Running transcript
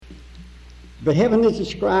But heaven is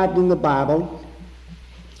described in the Bible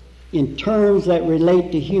in terms that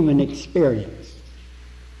relate to human experience.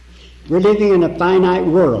 We're living in a finite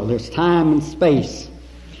world. There's time and space.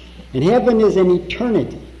 And heaven is an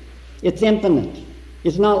eternity. It's infinite.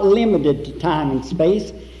 It's not limited to time and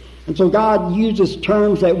space. And so God uses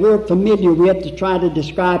terms that we're familiar with to try to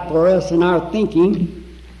describe for us in our thinking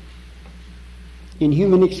in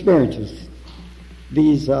human experiences.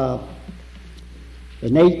 These, the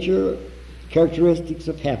nature, characteristics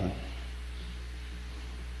of heaven.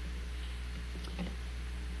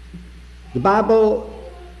 The Bible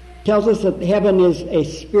tells us that heaven is a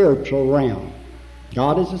spiritual realm.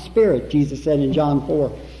 God is a spirit, Jesus said in John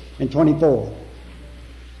 4:24.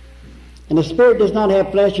 And the spirit does not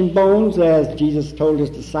have flesh and bones, as Jesus told his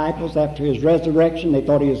disciples after his resurrection. They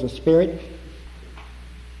thought he was a spirit.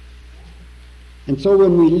 And so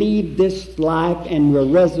when we leave this life and we're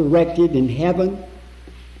resurrected in heaven,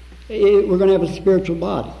 we're going to have a spiritual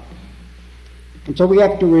body. And so we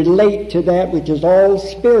have to relate to that which is all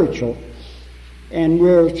spiritual. And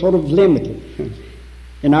we're sort of limited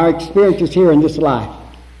in our experiences here in this life.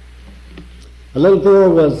 A little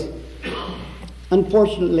girl was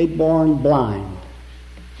unfortunately born blind.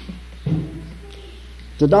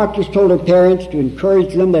 The doctors told her parents to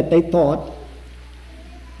encourage them that they thought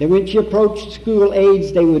that when she approached school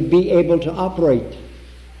age they would be able to operate,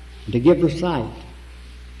 to give her sight.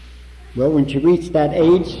 Well, when she reached that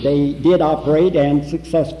age, they did operate, and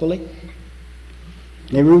successfully.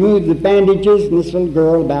 They removed the bandages, and this little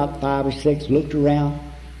girl, about 5 or 6, looked around,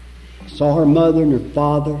 saw her mother and her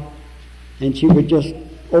father, and she was just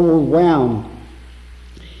overwhelmed.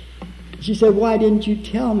 She said, "Why didn't you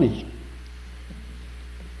tell me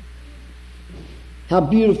how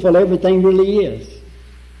beautiful everything really is?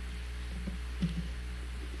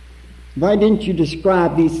 Why didn't you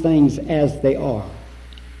describe these things as they are?"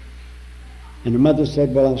 And her mother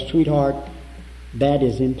said, "Well, sweetheart, that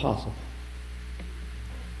is impossible.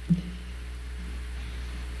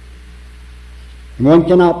 And one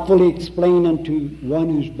cannot fully explain unto one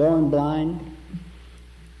who's born blind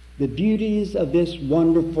the beauties of this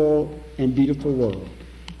wonderful and beautiful world."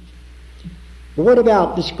 But what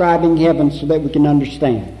about describing heaven so that we can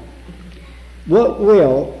understand? What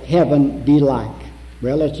will heaven be like?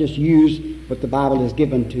 Well, let's just use what the Bible has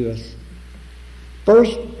given to us.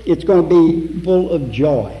 First, it's going to be full of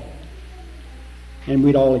joy. And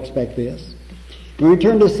we'd all expect this. When we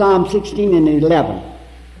turn to Psalm 16 and 11,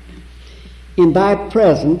 "In thy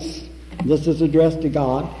presence," this is addressed to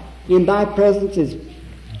God, "in thy presence is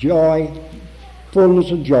joy,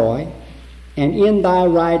 fullness of joy, and in thy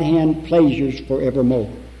right hand pleasures forevermore."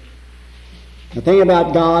 The thing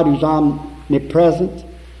about God, who's omnipresent,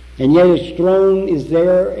 and yet his throne is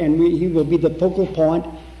there, and he will be the focal point,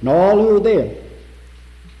 and all who are there.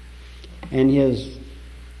 And his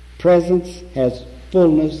presence has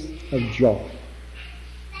fullness of joy.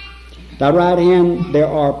 Thy right hand there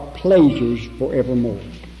are pleasures forevermore.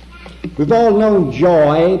 We've all known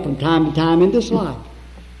joy from time to time in this life.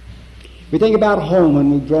 We think about home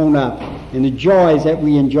when we've grown up and the joys that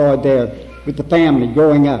we enjoyed there with the family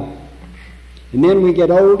growing up. And then we get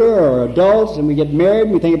older or adults and we get married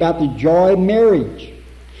and we think about the joy of marriage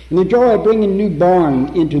and the joy of bringing a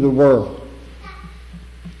newborn into the world.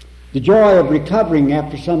 The joy of recovering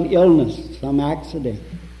after some illness, some accident.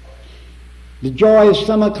 The joy of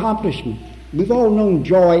some accomplishment. We've all known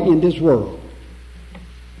joy in this world.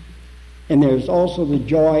 And there's also the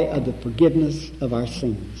joy of the forgiveness of our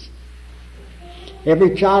sins.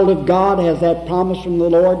 Every child of God has that promise from the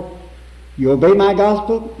Lord. "You obey my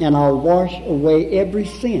gospel, and I'll wash away every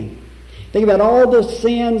sin." Think about all the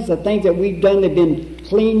sins, the things that we've done that have been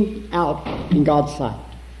cleaned out in God's sight.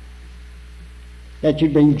 That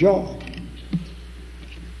should bring joy.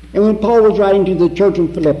 And when Paul was writing to the church in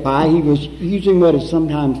Philippi, he was using what is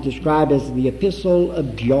sometimes described as the epistle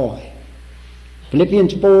of joy.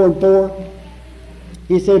 Philippians 4:4,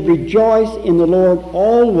 he said, "Rejoice in the Lord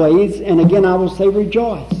always," and again I will say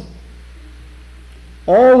rejoice.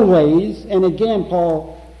 Always, and again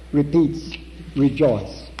Paul repeats,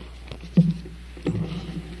 rejoice.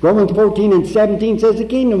 Romans 14 and 17 says, "The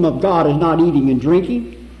kingdom of God is not eating and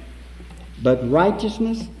drinking, but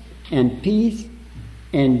righteousness and peace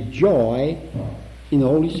and joy in the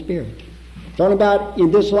Holy Spirit." Talking about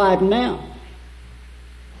in this life now.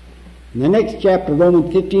 In the next chapter,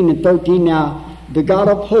 Romans 15 and 13, "Now the God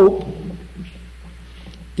of hope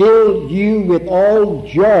fill you with all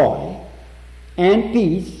joy and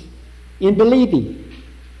peace in believing,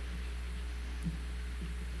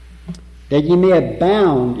 that ye may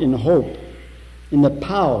abound in hope in the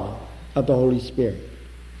power of the Holy Spirit."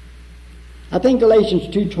 I think Galatians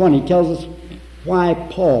 2:20 tells us why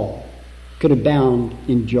Paul could abound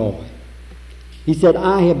in joy. He said,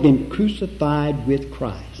 I have been crucified with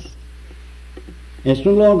Christ. And it's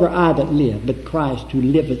no longer I that live, but Christ who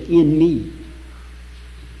liveth in me.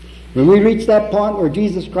 When we reach that point where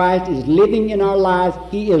Jesus Christ is living in our lives,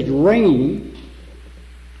 He is reigning,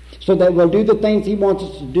 so that we'll do the things He wants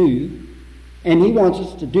us to do, and He wants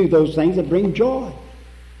us to do those things that bring joy.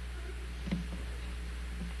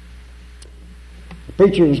 A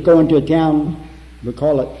preacher was going to a town, we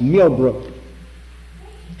call it Millbrook.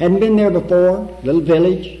 Hadn't been there before, little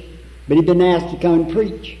village, but he'd been asked to come and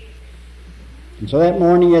preach. And so that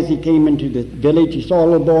morning as he came into the village, he saw a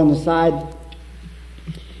little boy on the side.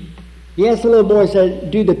 He asked the little boy, said,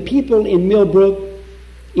 do the people in Millbrook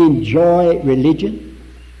enjoy religion?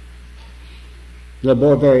 The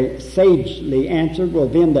little boy very sagely answered, well,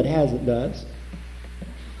 them that has it does.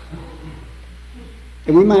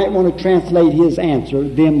 And we might want to translate his answer,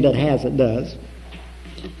 them that has it does.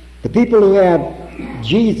 The people who have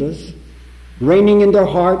Jesus reigning in their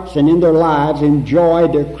hearts and in their lives enjoy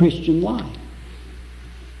their Christian life.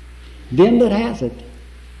 Them that has it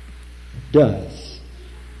does.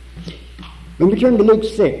 When we turn to Luke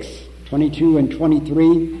 6, 22 and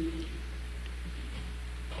 23,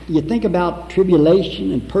 you think about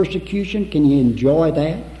tribulation and persecution. Can you enjoy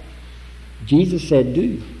that? Jesus said,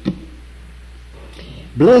 do.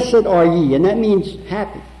 Blessed are ye, and that means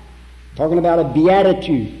happy. Talking about a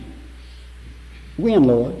beatitude. When,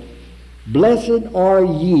 Lord? Blessed are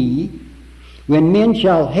ye when men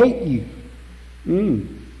shall hate you.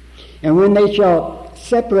 And when they shall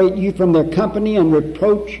separate you from their company and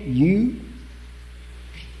reproach you,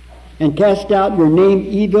 and cast out your name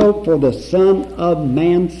evil for the Son of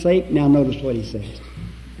Man's sake. Now notice what he says.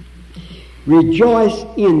 Rejoice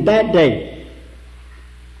in that day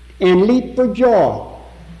and leap for joy.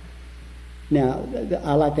 Now,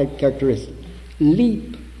 I like that characteristic.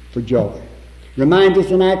 Leap for joy. Reminds us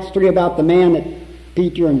in Acts 3 about the man that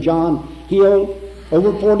Peter and John healed,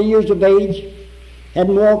 over 40 years of age,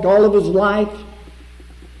 hadn't walked all of his life.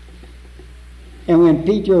 And when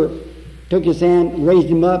Peter took his hand, raised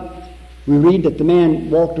him up, we read that the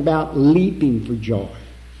man walked about leaping for joy.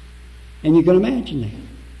 And you can imagine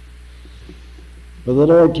that. But the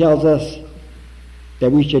Lord tells us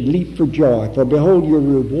that we should leap for joy, for behold, your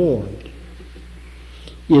reward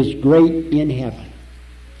is great in heaven.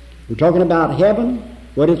 We're talking about heaven,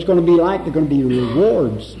 what it's going to be like. There are going to be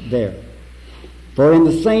rewards there. For in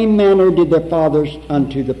the same manner did their fathers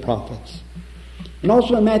unto the prophets. And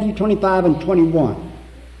also in Matthew 25 and 21,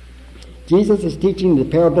 Jesus is teaching the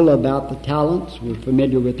parable about the talents. We're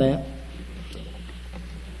familiar with that.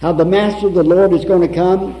 How the master, the Lord, is going to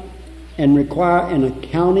come and require an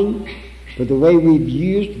accounting for the way we've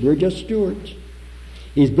used. We're just stewards.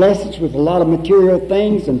 He's blessed us with a lot of material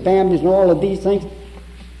things and families and all of these things.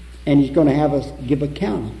 And He's going to have us give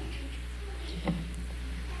accounting.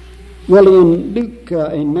 Well, in Luke,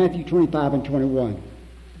 in Matthew 25 and 21,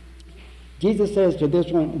 Jesus says to this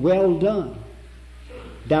one, well done,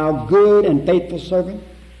 thou good and faithful servant.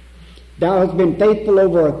 Thou hast been faithful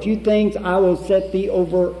over a few things. I will set thee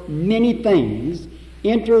over many things.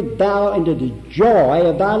 Enter thou into the joy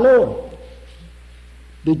of thy Lord.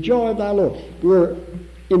 The joy of thy Lord. We're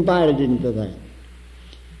invited into that.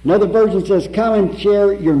 Another version says, come and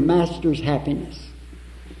share your master's happiness.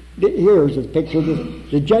 Here's a picture of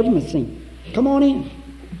the judgment scene. Come on in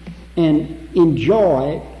and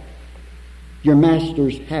enjoy your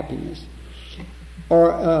master's happiness.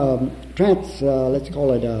 Or let's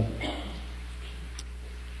call it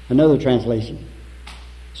another translation.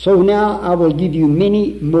 So now I will give you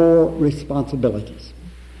many more responsibilities.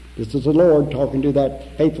 This is the Lord talking to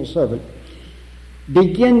that faithful servant.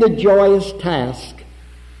 Begin the joyous task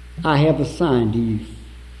I have assigned to you.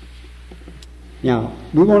 Now,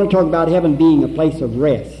 we want to talk about heaven being a place of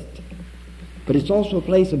rest, but it's also a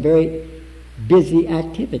place of very busy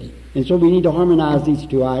activity. And so we need to harmonize these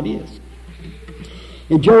two ideas.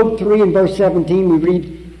 In Job 3 and verse 17, we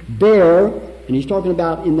read, there, and he's talking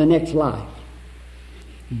about in the next life,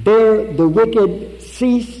 there the wicked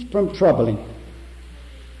cease from troubling,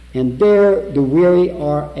 and there the weary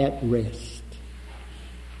are at rest.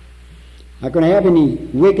 Not going to have any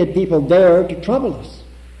wicked people there to trouble us.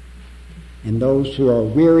 And those who are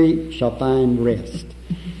weary shall find rest.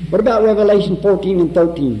 What about Revelation 14 and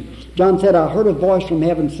 13? John said, I heard a voice from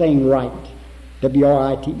heaven saying, write,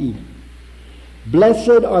 W-R-I-T-E.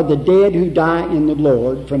 Blessed are the dead who die in the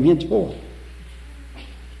Lord from henceforth.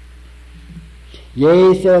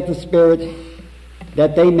 Yea, saith the Spirit,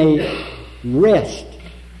 that they may rest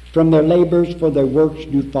from their labors, for their works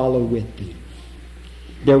do follow with them.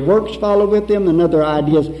 Their works follow with them. Another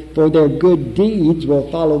idea is for their good deeds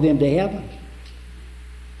will follow them to heaven.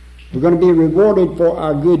 We're going to be rewarded for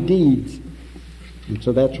our good deeds. And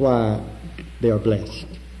so that's why they are blessed.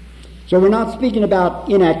 So we're not speaking about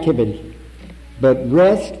inactivity, but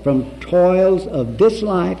rest from toils of this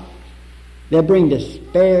life that bring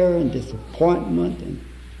despair and disappointment and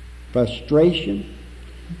frustration.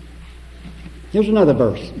 Here's another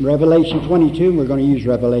verse, Revelation 22, and we're going to use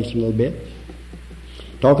Revelation a little bit.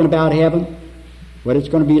 Talking about heaven, what it's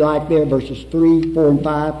going to be like there, verses 3, 4, and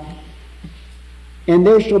 5. And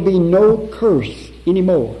there shall be no curse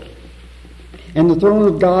anymore. And the throne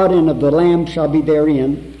of God and of the Lamb shall be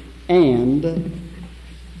therein, and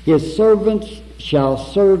his servants shall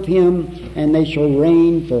serve him, and they shall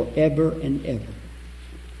reign forever and ever.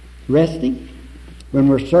 Resting, when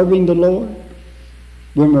we're serving the Lord,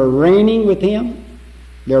 when we're reigning with him,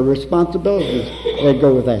 there are responsibilities that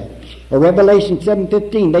go with that. Or Revelation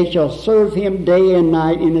 7:15, they shall serve him day and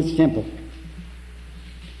night in his temple.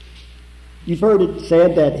 You've heard it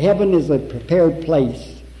said that heaven is a prepared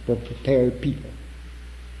place for prepared people.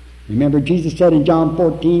 Remember Jesus said in John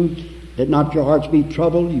 14, let not your hearts be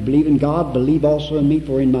troubled. You believe in God, believe also in me,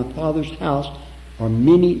 for in my Father's house are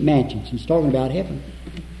many mansions. He's talking about heaven.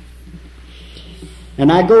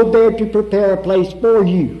 And I go there to prepare a place for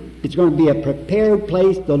you. It's going to be a prepared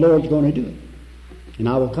place. The Lord's going to do it. And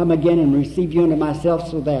I will come again and receive you unto myself,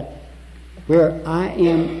 so that where I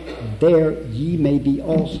am, there ye may be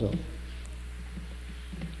also.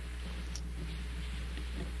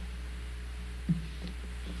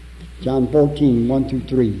 John 14, 1 through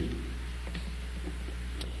 3.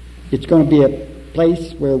 It's going to be a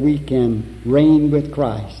place where we can reign with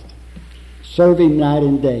Christ, serve him night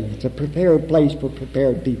and day. It's a prepared place for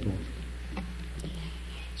prepared people.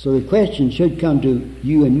 So the question should come to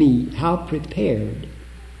you and me, how prepared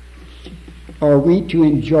are we to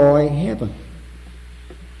enjoy heaven?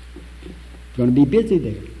 Going to be busy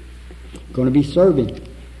there. Going to be serving.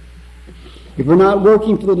 If we're not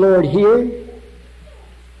working for the Lord here,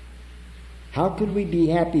 how could we be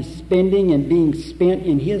happy spending and being spent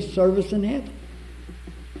in his service in heaven?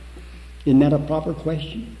 Isn't that a proper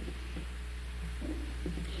question?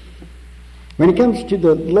 When it comes to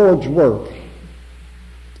the Lord's work,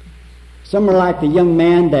 some are like the young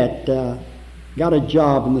man that got a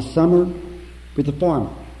job in the summer with a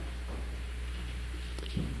farmer.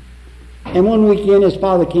 And one weekend his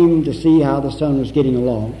father came to see how the son was getting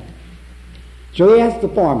along. So he asked the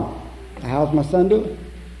farmer, how's my son doing?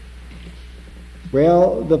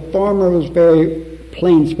 Well, the farmer was very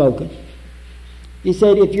plain-spoken. He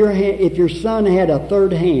said if your son had a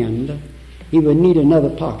third hand, he would need another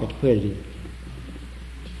pocket to put it in.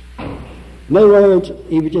 In other words,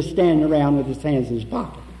 he was just standing around with his hands in his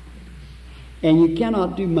pocket. And you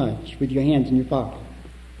cannot do much with your hands in your pocket.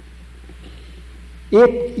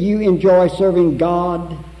 If you enjoy serving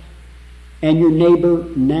God and your neighbor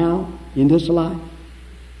now in this life,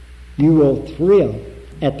 you will thrill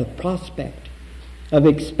at the prospect of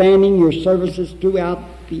expanding your services throughout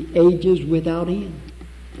the ages without end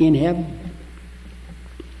in heaven.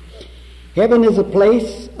 Heaven is a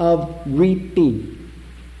place of reaping.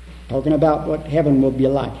 Talking about what heaven will be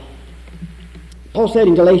like. Paul said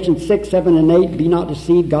in Galatians 6, 7, and 8, be not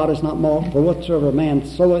deceived, God is not mocked, for whatsoever a man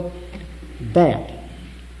soweth, that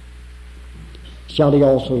shall he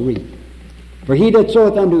also reap. For he that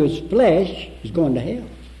soweth unto his flesh is going to hell.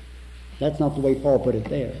 That's not the way Paul put it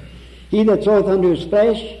there. He that soweth unto his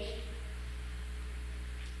flesh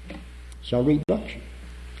shall reap destruction.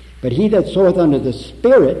 But he that soweth unto the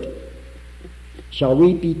Spirit shall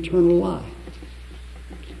reap eternal life.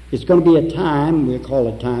 It's going to be a time, we'll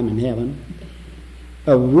call it time in heaven,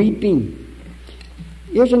 of reaping.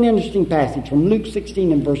 Here's an interesting passage from Luke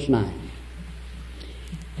 16 and verse 9.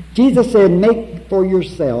 Jesus said, make for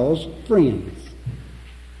yourselves friends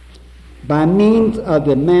by means of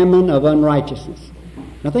the mammon of unrighteousness.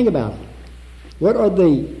 Now think about it. What are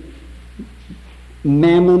the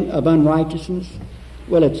mammon of unrighteousness?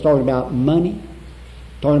 Well, it's talking about money,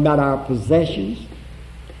 talking about our possessions.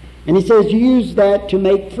 And he says, use that to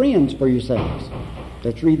make friends for yourselves.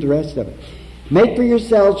 Let's read the rest of it. Make for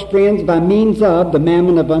yourselves friends by means of the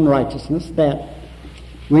mammon of unrighteousness, that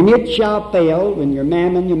when it shall fail, when your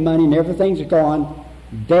mammon, your money, and everything's gone,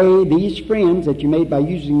 these friends that you made by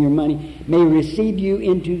using your money, may receive you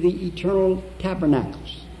into the eternal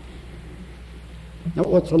tabernacles. Now,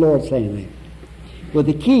 what's the Lord saying there? Well,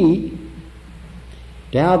 the key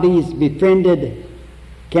to how these befriended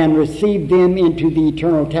can receive them into the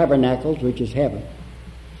eternal tabernacles, which is heaven,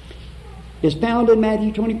 is found in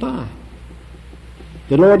Matthew 25.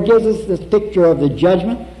 The Lord gives us this picture of the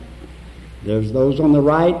judgment There's those on the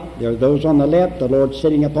right, there are those on the left, the Lord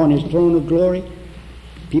sitting upon his throne of glory.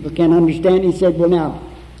 People can't understand. He said, well now,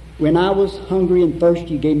 when I was hungry and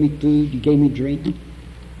thirsty, you gave me food, you gave me drink.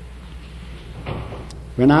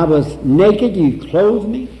 When I was naked, you clothed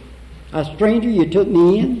me. A stranger, you took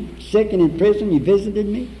me in. Sick and in prison, you visited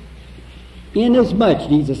me. Inasmuch,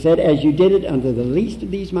 Jesus said, as you did it unto the least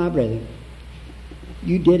of these my brethren,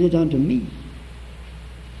 you did it unto me.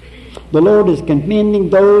 The Lord is commending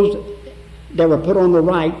those that were put on the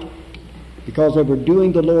right because they were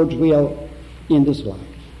doing the Lord's will in this life.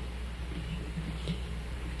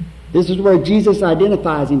 This is where Jesus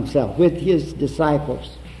identifies himself with his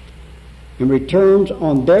disciples and returns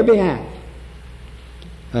on their behalf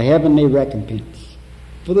a heavenly recompense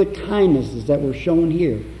for the kindnesses that were shown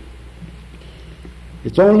here.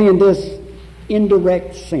 It's only in this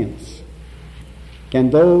indirect sense can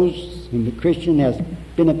those whom the Christian has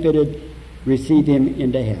benefited receive him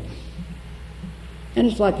into heaven. And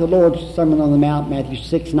it's like the Lord's Sermon on the Mount, Matthew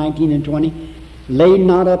 6:19 and 20. Lay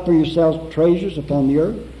not up for yourselves treasures upon the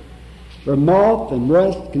earth, where moth and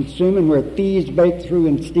rust consume, and where thieves break through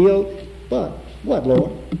and steal. But what,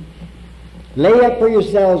 Lord? Lay up for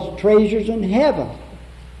yourselves treasures in heaven.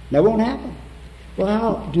 That won't happen. Well,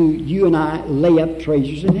 how do you and I lay up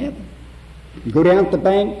treasures in heaven? You go down to the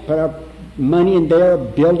bank, put our money in there,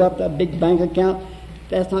 build up that big bank account.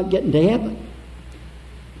 That's not getting to heaven.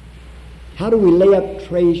 How do we lay up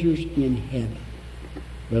treasures in heaven?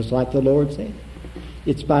 Well, it's like the Lord said.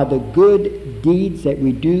 It's by the good deeds that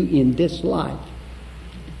we do in this life.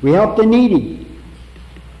 We help the needy.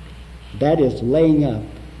 That is laying up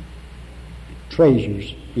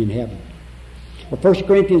treasures in heaven. Well, 1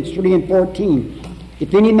 Corinthians 3 and 14.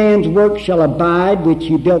 If any man's work shall abide, which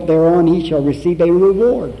he built thereon, he shall receive a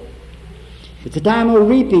reward. It's a time of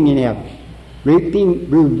reaping in heaven. Reaping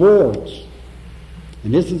rewards.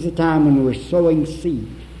 And this is the time when we're sowing seed.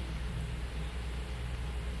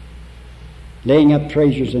 Laying up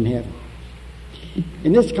treasures in heaven.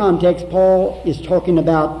 In this context, Paul is talking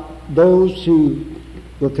about those who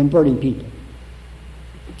were converting people.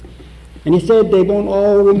 And he said they won't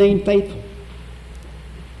all remain faithful.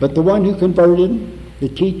 But the one who converted, the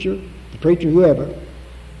teacher, the preacher, whoever,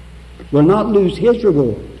 will not lose his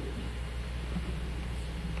reward.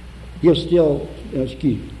 Will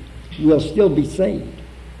still be saved.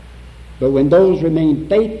 But when those remain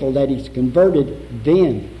faithful that he's converted,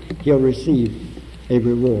 then he'll receive a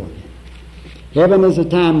reward. Heaven is a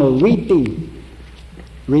time of reaping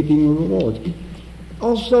rewards.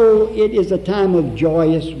 Also, it is a time of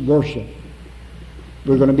joyous worship.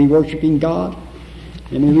 We're going to be worshiping God.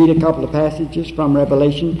 Let me read a couple of passages from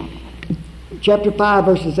Revelation. Chapter 5,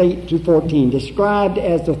 verses 8 to 14, described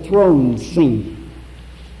as the throne scene.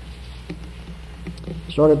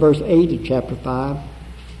 Start at verse 8 of chapter 5.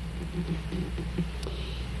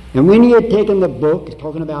 And when he had taken the book, it's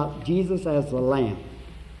talking about Jesus as the Lamb,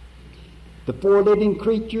 the 4 living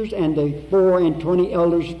creatures and the 24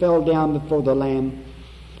 elders fell down before the Lamb,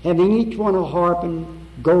 having each one a harp and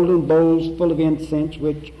golden bowls full of incense,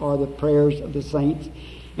 which are the prayers of the saints.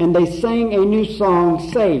 And they sang a new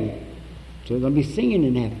song, saying, so they're going to be singing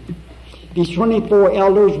in heaven. These 24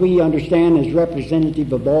 elders we understand as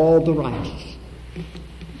representative of all the righteous.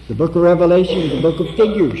 The book of Revelation is the book of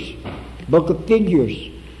figures. Book of figures.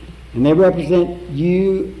 And they represent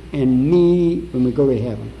you and me when we go to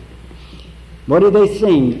heaven. What do they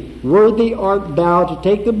sing? Worthy art thou to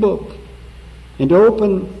take the book and to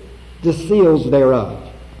open the seals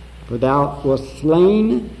thereof. For thou wast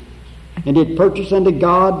slain and did purchase unto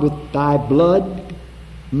God with thy blood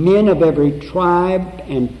men of every tribe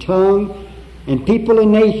and tongue and people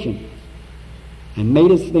and nation, and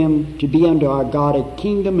madest them to be unto our God a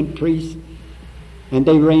kingdom and priests, and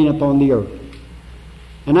they reign upon the earth.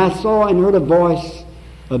 And I saw and heard a voice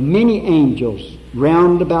of many angels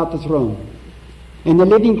round about the throne, and the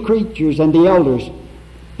living creatures and the elders,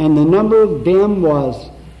 and the number of them was,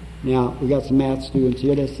 now we got some math students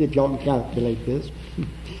here, let's see if y'all can calculate this.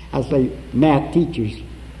 I say math teachers.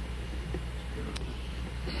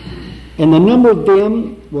 And the number of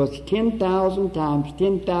them was 10,000 times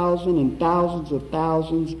 10,000 and thousands of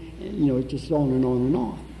thousands. It's just on and on and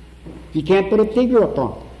on. You can't put a figure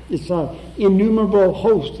upon it. It's an innumerable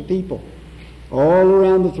host of people all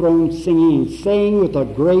around the throne singing, saying with a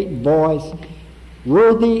great voice,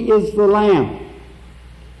 worthy is the Lamb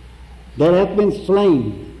that hath been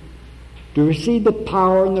slain to receive the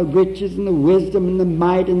power and the riches and the wisdom and the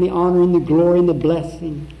might and the honor and the glory and the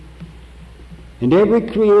blessing. And every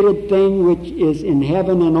created thing which is in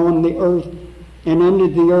heaven and on the earth and under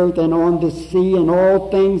the earth and on the sea and all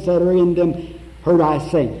things that are in them, heard I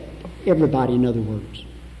say. Everybody, in other words.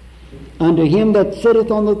 unto him that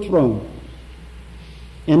sitteth on the throne,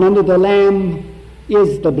 and unto the Lamb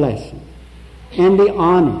is the blessing, and the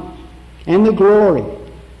honor, and the glory,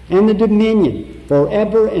 and the dominion,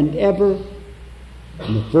 forever and ever.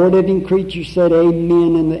 And the four living creatures said,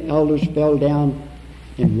 Amen, and the elders fell down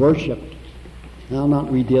and worshipped. I'll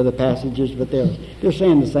not read the other passages, but they're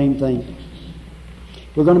saying the same thing.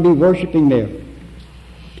 We're going to be worshiping there.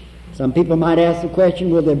 Some people might ask the question,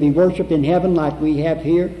 will there be worship in heaven like we have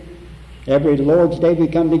here? Every Lord's Day we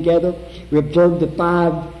come together. We observe the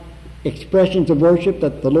 5 expressions of worship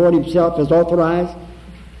that the Lord himself has authorized.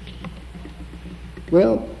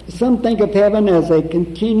 Well, some think of heaven as a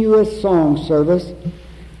continuous song service,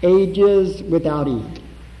 ages without end.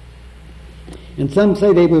 And some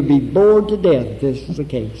say they will be bored to death if this is the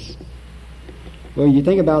case. Well, you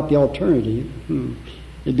think about the alternative.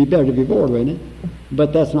 It'd be better to be bored, wouldn't it?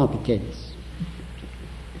 But that's not the case.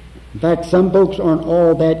 In fact, some folks aren't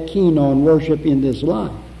all that keen on worship in this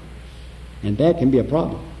life. And that can be a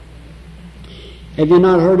problem. Have you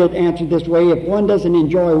not heard it answered this way? If one doesn't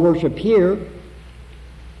enjoy worship here,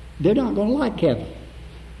 they're not going to like heaven.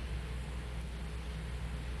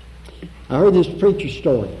 I heard this preacher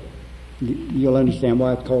story. You'll understand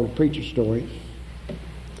why it's called a preacher story.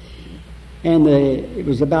 And it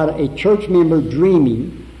was about a church member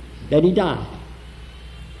dreaming that he died.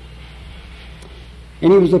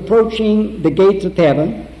 And he was approaching the gates of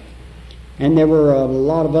heaven, and there were a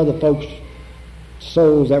lot of other folks,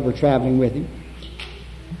 souls that were traveling with him.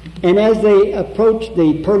 And as they approached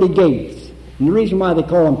the pearly gates, and the reason why they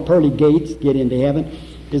call them pearly gates, get into heaven,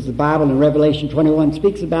 is the Bible in Revelation 21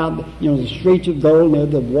 speaks about the streets of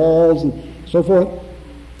gold, the walls and so forth.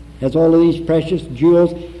 Has all of these precious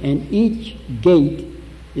jewels, and each gate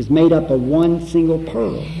is made up of one single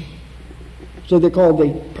pearl. So they're called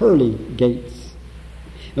the pearly gates.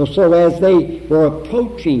 And so as they were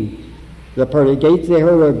approaching the pearly gates, they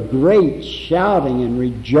heard a great shouting and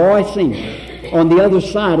rejoicing on the other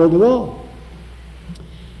side of the wall.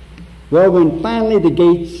 Well, when finally the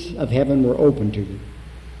gates of heaven were opened to them,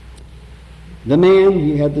 the man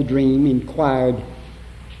who had the dream inquired,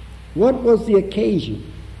 what was the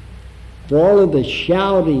occasion for all of the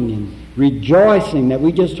shouting and rejoicing that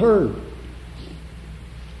we just heard?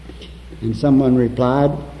 And someone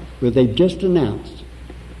replied, well, they've just announced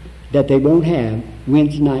that they won't have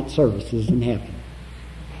Wednesday night services in heaven.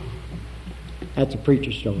 That's a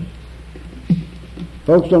preacher story.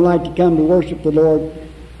 Folks don't like to come to worship the Lord.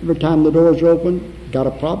 Every time the doors are open, got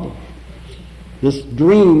a problem. This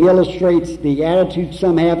dream illustrates the attitude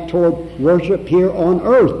some have toward worship here on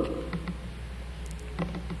earth.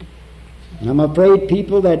 And I'm afraid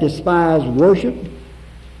people that despise worship,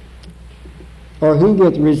 or who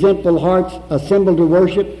with resentful hearts assemble to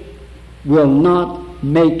worship, will not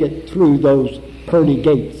make it through those pearly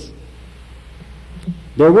gates.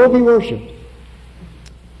 There will be worship,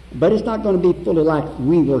 but it's not going to be fully like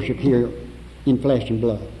we worship here in flesh and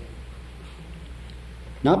blood.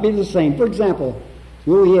 Not be the same. For example,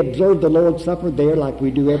 will we observe the Lord's Supper there like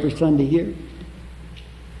we do every Sunday here?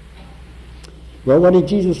 Well, what did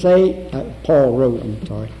Jesus say? Paul wrote,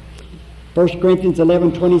 1 Corinthians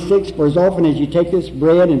 11:26, for as often as you take this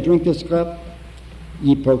bread and drink this cup,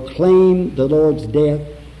 ye proclaim the Lord's death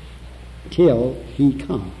till he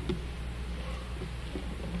come.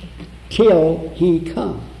 Till he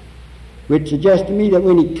come. Which suggests to me that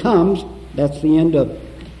when he comes, that's the end of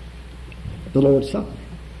the Lord's Supper.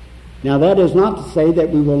 Now that is not to say that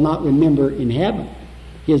we will not remember in heaven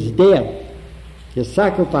his death, his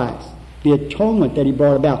sacrifice, the atonement that he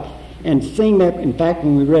brought about, and sing that. In fact,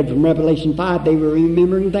 when we read from Revelation 5, they were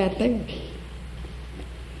remembering that there.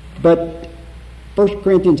 But 1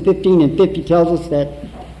 Corinthians 15:50 tells us that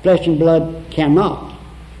flesh and blood cannot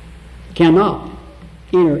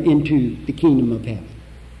enter into the kingdom of heaven.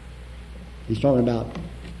 He's talking about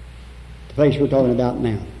the place we're talking about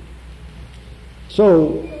now.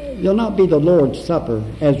 So, there'll not be the Lord's Supper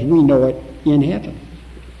as we know it in heaven.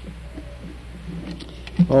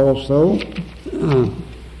 Also,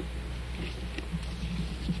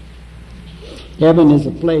 heaven is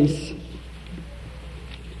a place.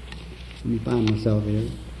 Let me find myself here.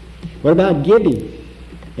 What about giving?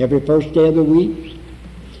 Every first day of the week,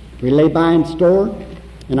 we lay by and store,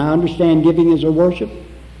 and I understand giving is a worship.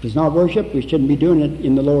 If it's not worship, we shouldn't be doing it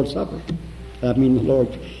in the Lord's Supper. I mean the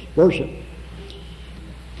Lord's worship.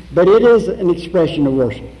 But it is an expression of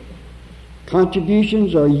worship.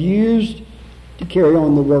 Contributions are used to carry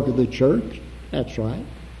on the work of the church. That's right.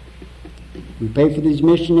 We pay for these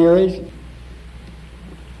missionaries.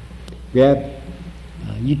 We have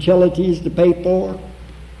utilities to pay for.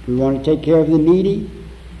 We want to take care of the needy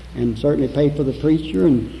and certainly pay for the preacher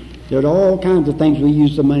and There are all kinds of things we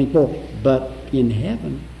use the money for. But in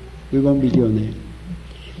heaven, we won't be doing that.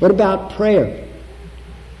 What about prayer?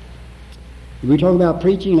 If we talk about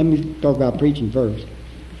preaching, let me talk about preaching first.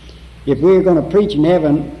 If we're going to preach in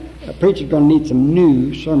heaven, a preacher's going to need some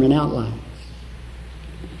new sermon outlines.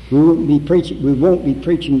 We won't be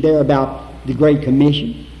preaching there about the Great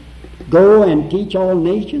Commission. Go and teach all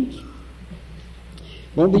nations.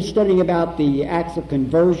 Won't be studying about the acts of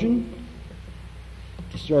conversion.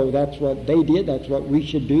 So that's what they did. That's what we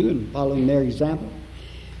should do, and following their example.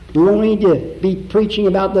 We won't need to be preaching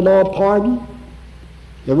about the law of pardon.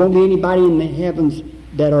 There won't be anybody in the heavens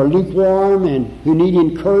that are lukewarm and who need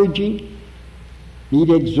encouraging, need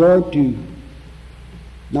to exhort to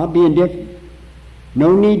not be indifferent.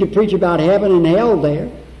 No need to preach about heaven and hell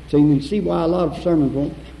there. So you can see why a lot of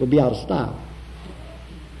sermons will be out of style.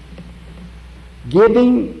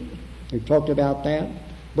 Giving, we've talked about that.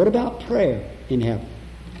 What about prayer in heaven?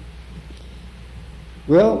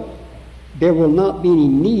 Well, there will not be any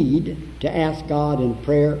need to ask God in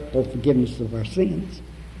prayer for forgiveness of our sins.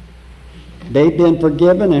 They've been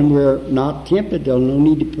forgiven and we're not tempted. There's no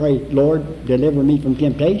need to pray, Lord, deliver me from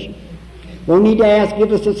temptation. Won't need to ask,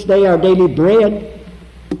 give us this day our daily bread.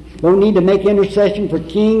 Won't need to make intercession for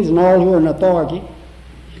kings and all who are in authority.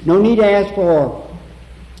 No need to ask for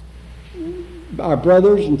our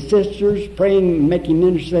brothers and sisters, praying and making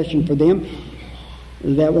intercession for them.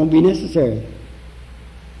 That won't be necessary.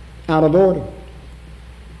 Out of order.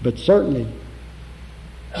 But certainly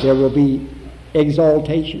there will be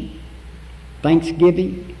exaltation,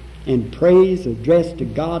 thanksgiving, and praise addressed to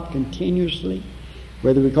God continuously,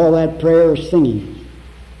 whether we call that prayer or singing.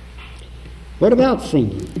 What about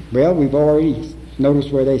singing? Well, we've already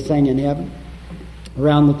noticed where they sang in heaven,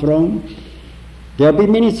 around the throne. There'll be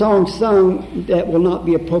many songs sung that will not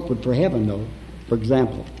be appropriate for heaven, though. For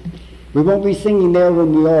example, we won't be singing there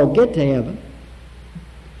when we all get to heaven.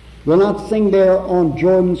 We'll not sing there, on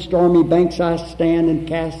Jordan's stormy banks I stand and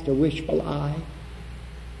cast a wishful eye.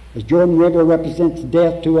 As Jordan River represents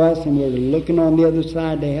death to us and we're looking on the other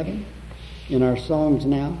side to heaven in our songs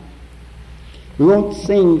now. We won't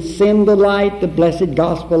sing, send the light, the blessed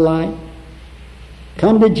gospel light.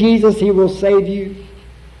 Come to Jesus, he will save you.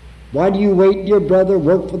 Why do you wait, dear brother?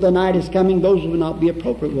 Work, for the night is coming. Those will not be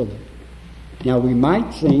appropriate, will they? Now we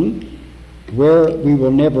might sing, where we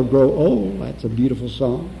will never grow old. That's a beautiful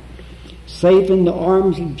song. Safe in the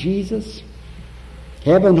arms of Jesus.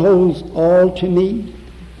 Heaven holds all to me.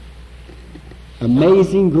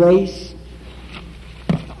 Amazing grace.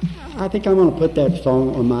 I think I'm going to put that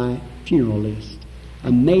song on my funeral list.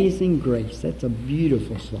 Amazing grace. That's a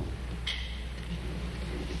beautiful song.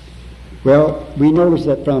 Well, we notice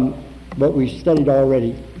that from what we've studied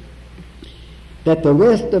already, that the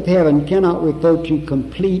rest of heaven cannot refer to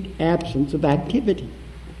complete absence of activity.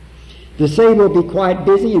 The saved will be quite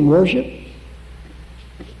busy in worship,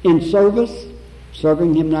 in service,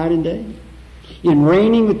 serving him night and day, in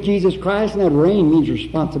reigning with Jesus Christ, and that reign means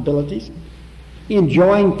responsibilities,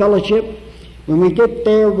 enjoying fellowship. When we get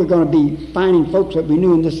there, we're going to be finding folks that we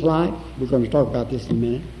knew in this life. We're going to talk about this in a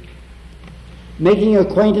minute. Making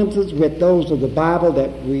acquaintances with those of the Bible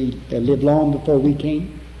that lived long before we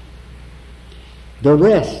came. The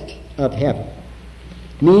rest of heaven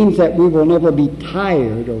means that we will never be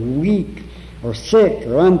tired or weak or sick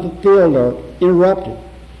or unfulfilled or interrupted.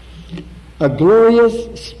 A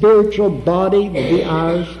glorious spiritual body will be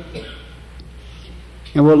ours,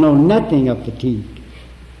 and we'll know nothing of fatigue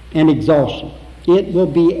and exhaustion. It will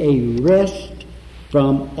be a rest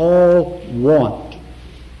from all want.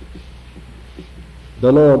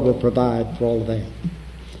 The Lord will provide for all of that.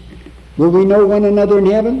 Will we know one another in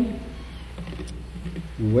heaven?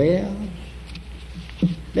 Well,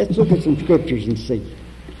 let's look at some scriptures and see.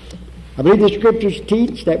 I believe the scriptures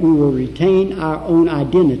teach that we will retain our own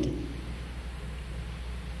identity.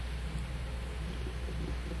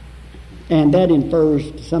 And that infers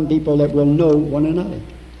to some people that will know one another.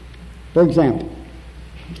 For example,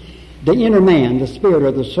 the inner man, the spirit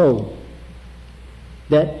or the soul,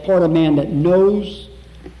 that part of man that knows,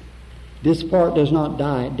 this part does not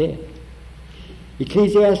die at death.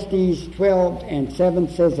 Ecclesiastes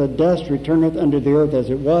 12:7 says, the dust returneth unto the earth as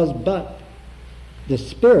it was, but the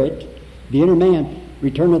spirit, the inner man,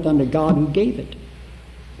 returneth unto God who gave it.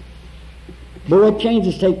 But what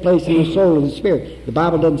changes take place in the soul of the spirit? The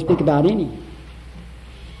Bible doesn't speak about any.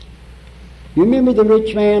 You remember the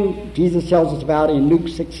rich man Jesus tells us about in Luke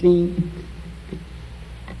 16?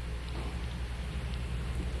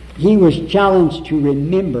 He was challenged to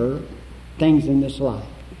remember things in this life.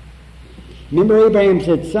 Remember Abraham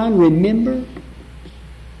said, son, remember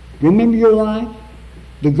your life,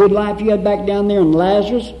 the good life you had back down there in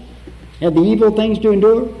Lazarus. had the evil things to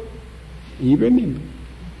endure? He remembered.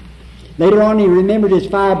 Later on, he remembered his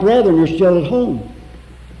 5 brethren are still at home.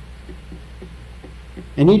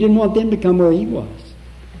 And he didn't want them to come where he was.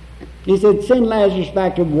 He said, send Lazarus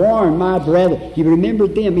back to warn my brethren. He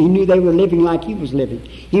remembered them. He knew they were living like he was living.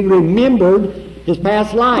 He remembered his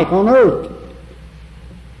past life on earth.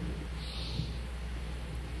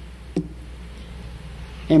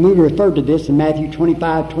 And we referred to this in Matthew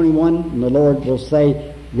 25:21, and the Lord will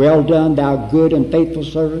say, well done, thou good and faithful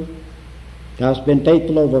servant. Thou hast been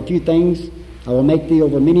faithful over a few things. I will make thee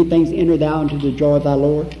over many things. Enter thou into the joy of thy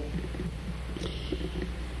Lord.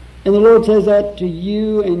 And the Lord says that to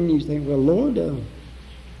you, and you think, well, Lord,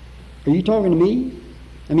 are you talking to me?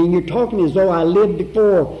 I mean, you're talking as though I lived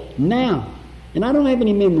before now. And I don't have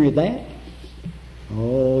any memory of that.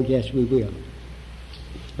 Oh, yes, we will.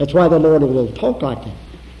 That's why the Lord will talk like that.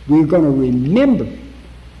 We're going to remember.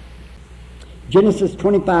 Genesis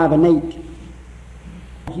 25:8.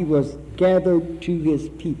 He was gathered to his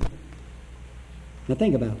people. Now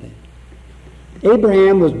think about that.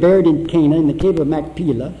 Abraham was buried in Canaan in the cave of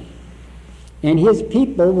Machpelah, and his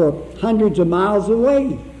people were hundreds of miles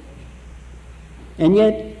away. And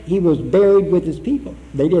yet he was buried with his people.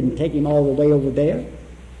 They didn't take him all the way over there.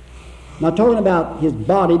 I'm not talking about his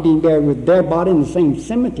body being buried with their body in the same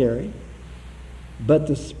cemetery, but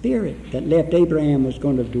the spirit that left Abraham was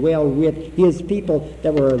going to dwell with his people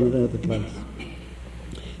that were in another place.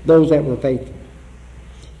 Those that were faithful.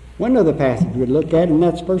 One other passage we'd look at, and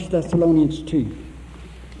that's 1 Thessalonians 2.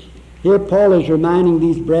 Here Paul is reminding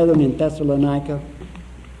these brethren in Thessalonica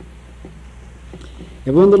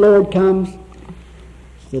that when the Lord comes,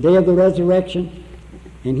 it's the day of the resurrection,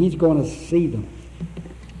 and he's going to see them.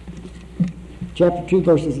 Chapter 2,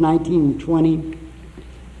 verses 19 and 20.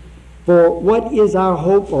 For what is our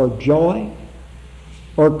hope or joy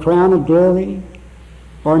or crown of glory?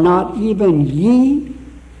 Are not even ye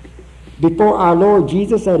before our Lord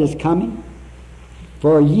Jesus at his coming?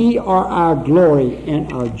 For ye are our glory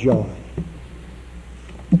and our joy.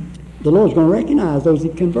 The Lord's going to recognize those he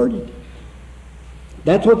converted.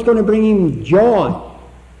 That's what's going to bring him joy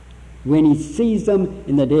when he sees them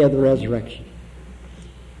in the day of the resurrection.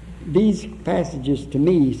 These passages to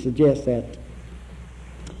me suggest that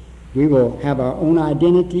we will have our own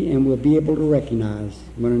identity and we'll be able to recognize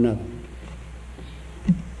one another.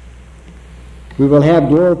 We will have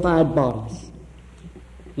glorified bodies.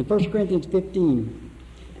 In 1 Corinthians 15,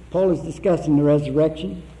 Paul is discussing the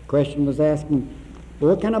resurrection. The question was asking,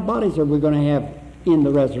 well, what kind of bodies are we going to have in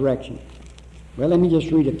the resurrection? Well, let me just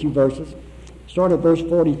read a few verses. Start at verse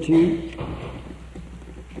 42.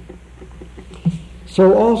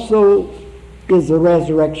 So also is the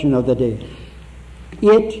resurrection of the dead.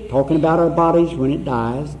 It, talking about our bodies when it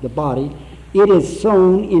dies, the body, it is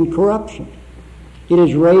sown in corruption. It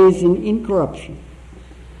is raised in incorruption.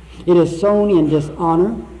 It is sown in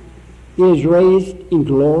dishonor. It is raised in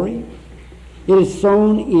glory. It is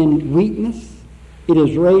sown in weakness. It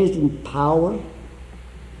is raised in power.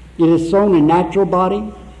 It is sown a natural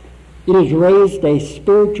body. It is raised a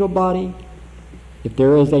spiritual body. If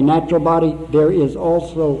there is a natural body, there is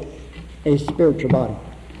also a spiritual body.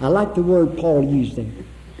 I like the word Paul used there.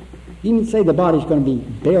 He didn't say the body's going to be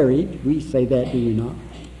buried. We say that, do we not?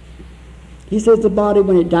 He says the body,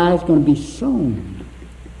 when it dies, is going to be sown.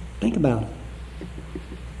 Think about it.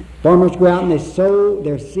 Farmers go out and they sow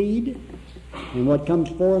their seed, and what comes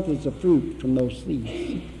forth is the fruit from those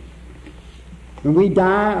seeds. When we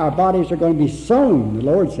die, our bodies are going to be sown, the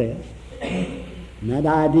Lord says. And that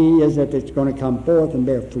idea is that it's going to come forth and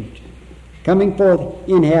bear fruit. Coming forth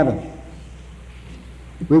in heaven.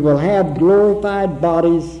 We will have glorified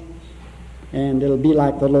bodies, and it'll be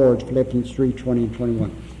like the Lord, Philippians 3, 20 and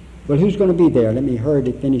 21. Well, who's going to be there? Let me hurry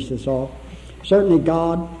to finish this off. Certainly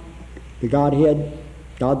God, the Godhead,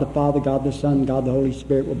 God the Father, God the Son, God the Holy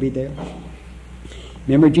Spirit will be there.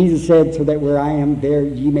 Remember Jesus said, so that where I am, there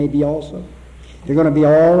ye may be also. They're going to be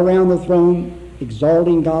all around the throne,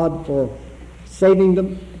 exalting God for saving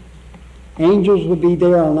them. Angels will be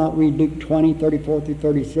there. I'll not read Luke 20, 34 through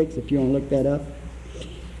 36 if you want to look that up.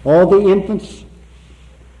 All the infants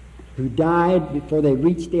who died before they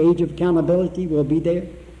reached the age of accountability will be there.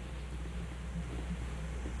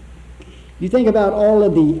 You think about all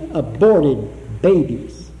of the aborted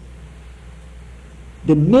babies,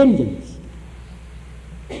 the millions.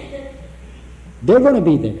 They're going to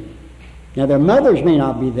be there. Now, their mothers may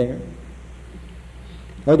not be there,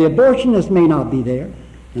 or the abortionists may not be there,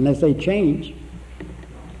 unless they change.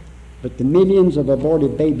 But the millions of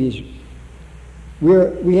aborted babies,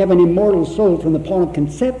 we have an immortal soul from the point of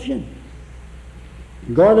conception.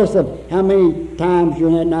 Regardless of how many times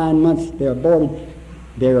during that 9 months they're aborted,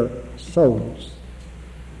 their souls.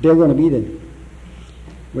 They're going to be there.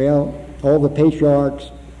 Well, all the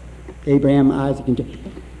patriarchs, Abraham, Isaac, and Jacob.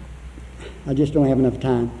 I just don't have enough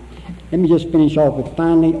time. Let me just finish off with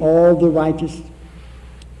finally all the righteous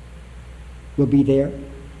will be there.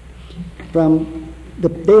 From the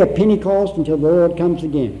day of Pentecost until the Lord comes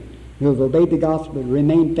again, who have obeyed the gospel and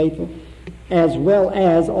remained faithful, as well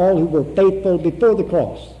as all who were faithful before the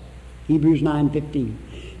cross. Hebrews 9:15.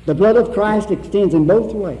 The blood of Christ extends in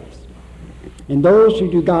both ways. And those who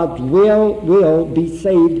do God's will be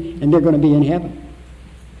saved, and they're going to be in heaven.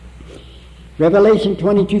 Revelation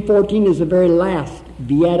 22:14 is the very last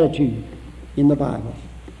beatitude in the Bible.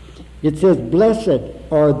 It says, "Blessed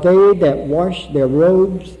are they that wash their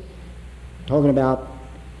robes," talking about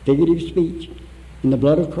figurative speech, "in the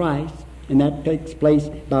blood of Christ," and that takes place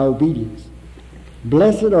by obedience.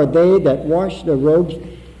 "Blessed are they that wash their robes,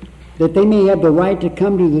 that they may have the right to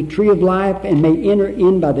come to the tree of life and may enter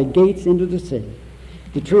in by the gates into the city."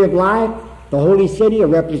 The tree of life, the holy city, a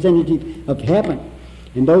representative of heaven.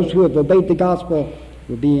 And those who have obeyed the gospel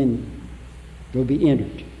will be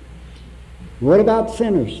entered. What about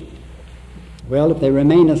sinners? Well, if they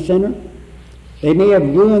remain a sinner, they may have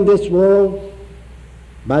ruined this world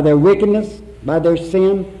by their wickedness, by their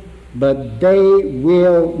sin, but they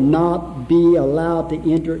will not be allowed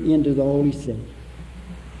to enter into the holy city.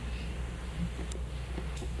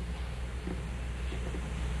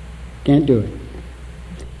 Can't do it.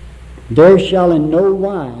 "There shall in no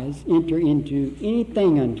wise enter into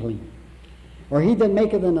anything unclean, or he that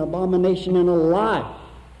maketh an abomination and a lie,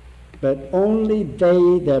 but only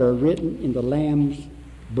they that are written in the Lamb's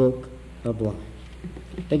book of life."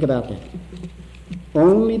 Think about that.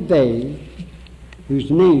 Only they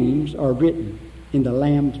whose names are written in the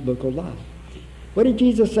Lamb's book of life. What did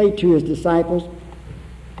Jesus say to his disciples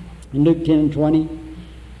in Luke 10:20?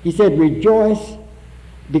 He said, "Rejoice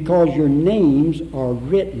because your names are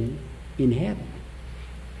written in heaven."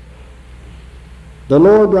 The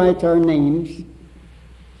Lord writes our names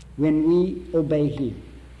when we obey Him,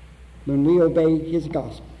 when we obey His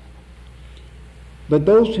gospel. But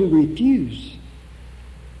those who refuse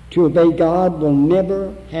to obey God will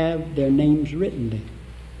never have their names written there.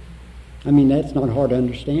 I mean, that's not hard to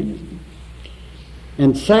understand.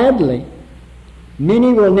 And sadly,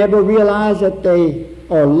 many will never realize that they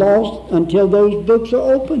are lost until those books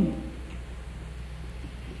are opened.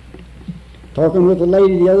 Talking with a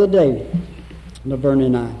lady the other day, Laverne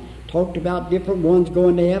and I talked about different ones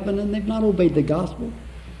going to heaven, and they've not obeyed the gospel.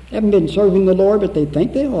 They haven't been serving the Lord, but they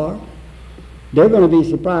think they are. They're going to be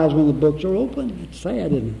surprised when the books are open. It's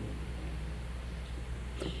sad, isn't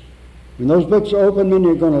it? When those books are open, then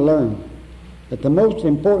they're going to learn that the most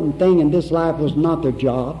important thing in this life was not their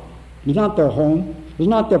job, it was not their home, it was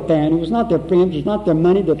not their family, it was not their friends, it was not their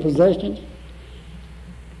money, their possessions.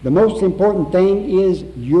 The most important thing is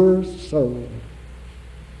your soul.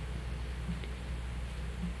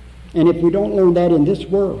 And if we don't learn that in this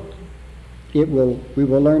world, we will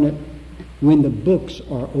learn it when the books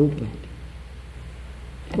are opened.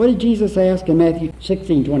 What did Jesus ask in Matthew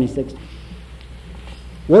 16:26?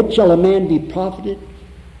 "What shall a man be profited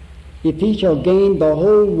if he shall gain the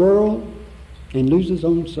whole world and lose his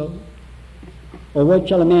own soul? Or what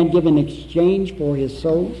shall a man give in exchange for his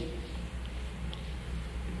soul?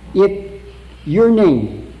 If your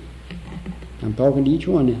name," I'm talking to each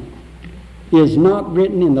one now, "is not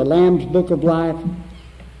written in the Lamb's book of life,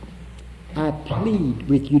 I plead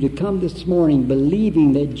with you to come this morning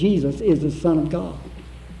believing that Jesus is the Son of God,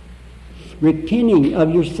 repenting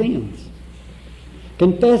of your sins,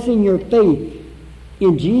 confessing your faith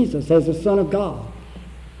in Jesus as the Son of God,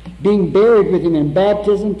 being buried with Him in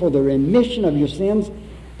baptism for the remission of your sins,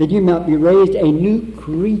 that you might be raised a new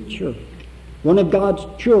creature, one of God's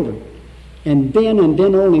children, and then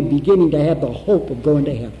only beginning to have the hope of going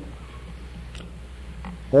to heaven."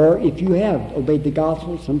 Or if you have obeyed the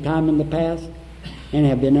gospel sometime in the past and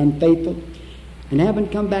have been unfaithful and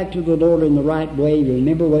haven't come back to the Lord in the right way,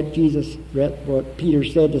 remember what Peter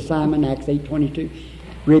said to Simon, Acts 8:22.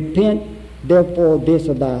 Repent therefore this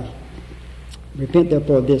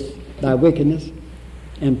thy wickedness,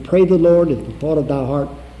 and pray the Lord that the thought of thy heart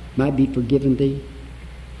might be forgiven thee.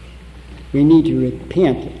 We need to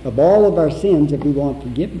repent of all of our sins if we want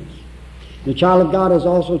forgiveness. The child of God is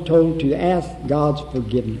also told to ask God's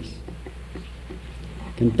forgiveness.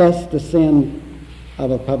 Confess the sin of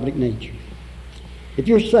a public nature. If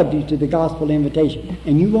you're subject to the gospel invitation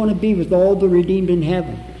and you want to be with all the redeemed in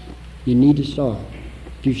heaven, you need to start.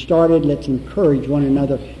 If you've started, let's encourage one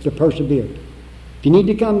another to persevere. If you need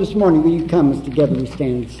to come this morning, will you come as together we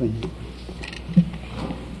stand and sing?